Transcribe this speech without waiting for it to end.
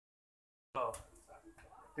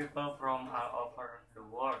People from all over the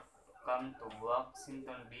world come to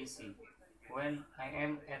Washington DC. When I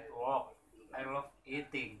am at work, I love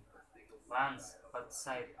eating lunch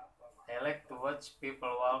outside. I like to watch people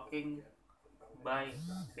walking by.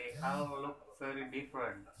 They all look very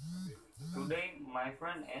different. Today, my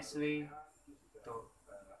friend Ashley to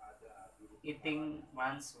eating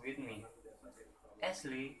lunch with me.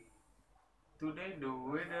 Ashley, today the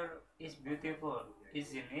weather is beautiful,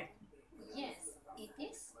 isn't it? Yes, it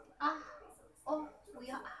is. Ah, oh, we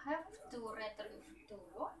have to return to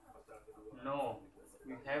work. No,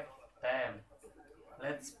 we have time.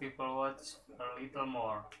 Let's people watch a little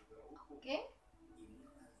more. Okay.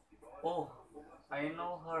 Oh, I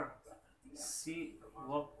know her. She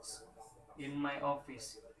works in my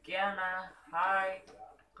office. Kiana, hi.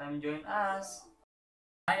 Come join us.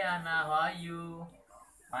 Hi Anna, how are you?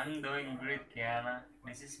 I'm doing great, Kiana.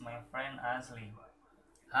 This is my friend Ashley.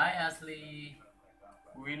 Hi Ashley.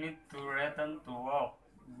 We need to return to work,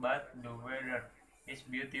 but the weather is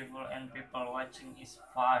beautiful and people watching is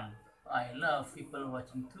fun. I love people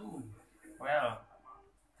watching too. Well,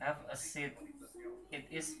 have a seat. It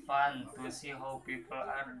is fun to see how people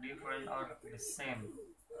are different or the same.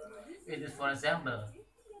 It is for example,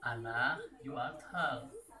 Anna, you are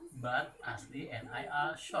tall, but Ashley and I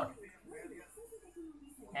are short.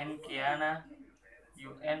 And Kiana,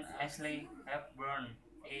 you and Ashley have brown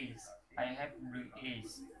eyes. I have blue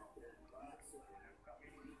eyes.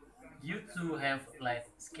 You two have light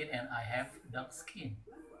skin and I have dark skin.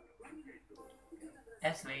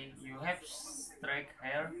 Ashley, you have straight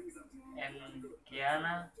hair, and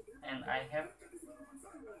Kiana and I have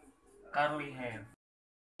curly hair.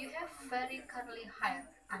 You have very curly hair,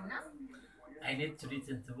 Anna. I need to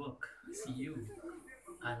return to work. See you.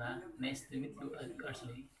 Anna, nice to meet you,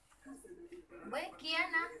 Ashley. Bye,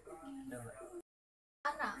 Kiana.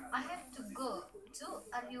 Anna, I have to go too.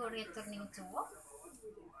 Are you returning to work?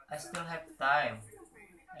 I still have time,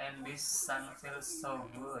 and this sun feels so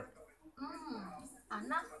good. Hmm.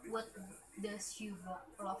 Anna, what does you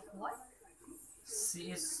love what?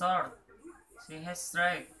 She is short. She has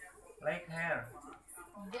straight, like hair.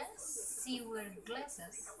 Does she wear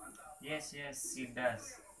glasses? Yes, yes, she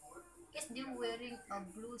does. Is she wearing a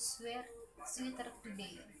blue sweater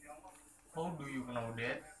today? How do you know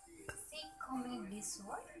that? She coming this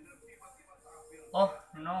way? Oh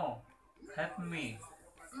no, help me.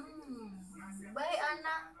 Bye,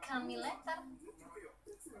 Anna. Call me later.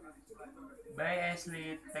 Bye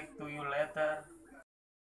Ashley, talk to you later.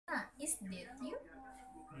 Anna, is that you?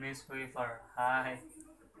 Miss Weaver, hi.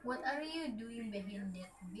 What are you doing behind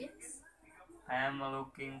that bench? I am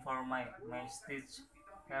looking for my stitch.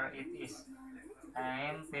 Here it is. I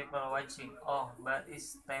am people watching. Oh, but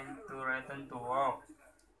it's time to return to work.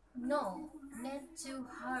 No, not too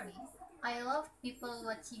hurry. I love people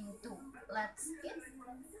watching too. Let's eat.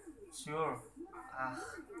 Sure. Ah,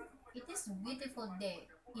 It is beautiful day,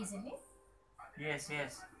 isn't it? yes,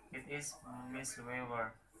 yes. It is Miss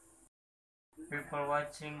Weaver. People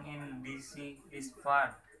watching in DC is fun.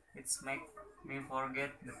 It's make me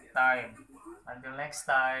forget the time. Until next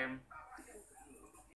time.